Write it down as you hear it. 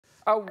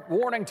A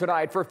warning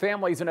tonight for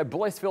families in a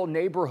Blissfield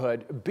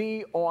neighborhood.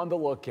 Be on the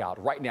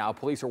lookout. Right now,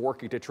 police are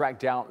working to track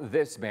down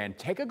this man.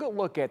 Take a good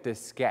look at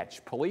this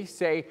sketch. Police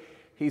say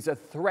he's a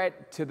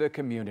threat to the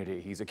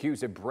community. He's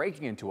accused of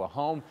breaking into a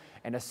home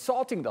and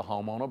assaulting the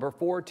homeowner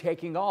before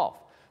taking off.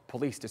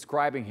 Police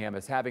describing him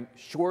as having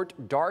short,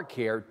 dark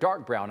hair,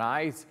 dark brown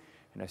eyes,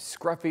 and a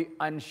scruffy,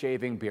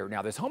 unshaven beard.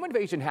 Now, this home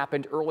invasion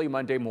happened early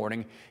Monday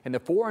morning in the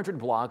 400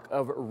 block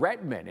of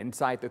Redmond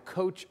inside the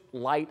Coach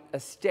Light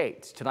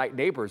Estates. Tonight,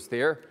 neighbors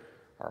there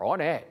are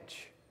on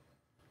edge.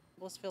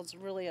 Blissfield's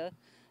really a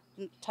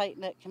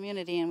tight-knit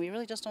community, and we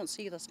really just don't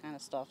see this kind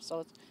of stuff,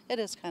 so it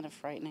is kind of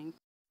frightening.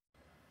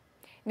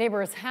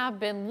 Neighbors have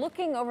been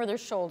looking over their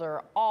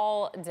shoulder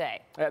all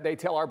day. They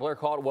tell our Blair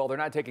Caldwell they're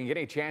not taking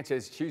any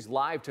chances. She's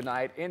live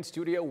tonight in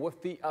studio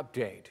with the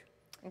update.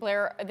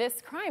 Blair,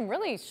 this crime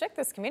really shook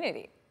this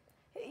community.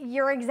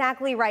 You're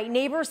exactly right.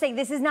 Neighbors say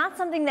this is not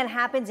something that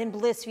happens in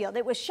Blissfield.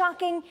 It was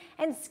shocking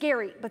and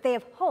scary, but they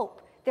have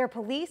hope their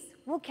police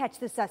will catch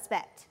the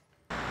suspect.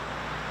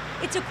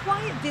 It's a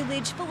quiet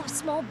village full of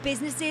small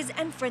businesses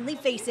and friendly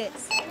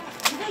faces.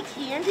 You like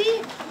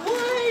candy?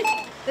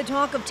 What? The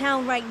talk of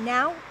town right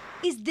now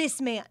is this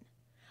man.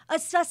 A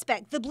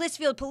suspect the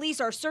Blissfield police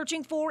are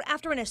searching for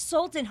after an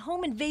assault and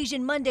home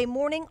invasion Monday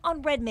morning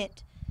on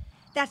Redmond.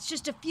 That's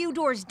just a few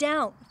doors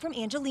down from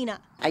Angelina.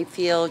 I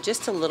feel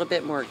just a little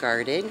bit more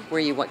guarded, where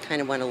you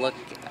kind of want to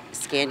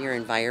scan your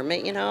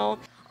environment, you know.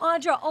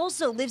 Audra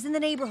also lives in the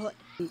neighborhood.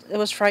 It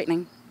was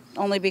frightening,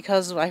 only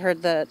because I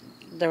heard that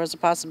there was a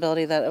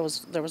possibility that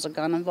there was a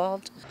gun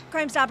involved.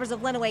 Crime Stoppers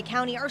of Lenawee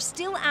County are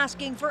still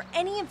asking for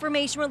any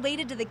information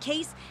related to the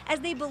case as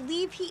they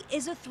believe he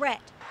is a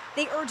threat.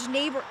 They urge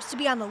neighbors to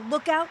be on the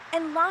lookout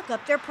and lock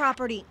up their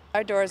property.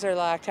 Our doors are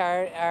locked,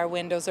 our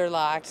windows are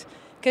locked.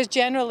 Because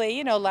generally,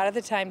 you know, a lot of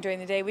the time during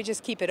the day, we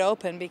just keep it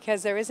open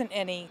because there isn't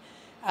any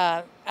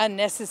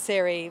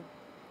unnecessary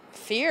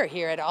fear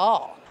here at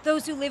all.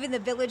 Those who live in the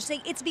village say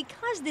it's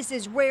because this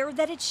is rare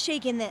that it's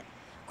shaken them.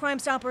 Crime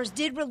Stoppers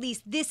did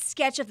release this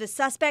sketch of the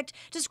suspect,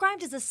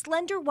 described as a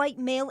slender white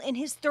male in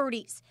his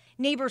 30s.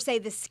 Neighbors say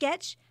the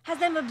sketch has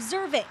them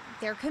observing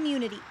their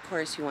community. Of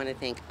course, you want to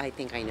think, I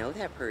think I know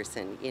that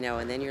person, you know,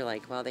 and then you're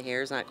like, well, the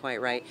hair's not quite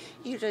right.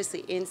 You just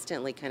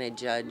instantly kind of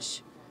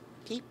judge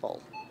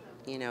people.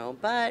 You know,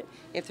 but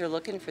if they're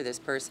looking for this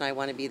person, I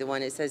want to be the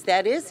one that says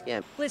that is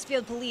him.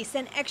 Blissfield police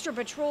sent extra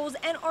patrols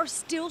and are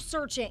still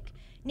searching.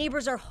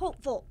 Neighbors are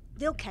hopeful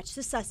they'll catch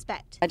the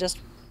suspect. I just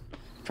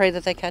pray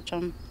that they catch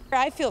him.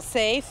 I feel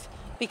safe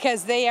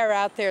because they are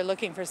out there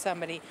looking for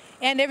somebody,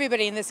 and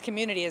everybody in this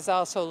community is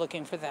also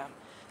looking for them.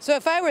 So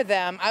if I were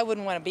them, I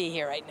wouldn't want to be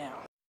here right now.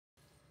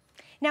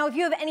 Now, if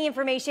you have any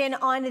information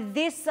on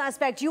this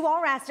suspect, you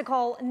are asked to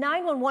call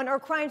 911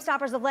 or Crime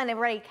Stoppers of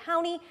Lenawee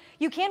County.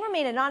 You can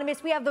remain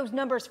anonymous. We have those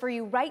numbers for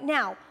you right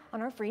now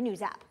on our free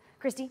news app.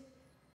 Christy?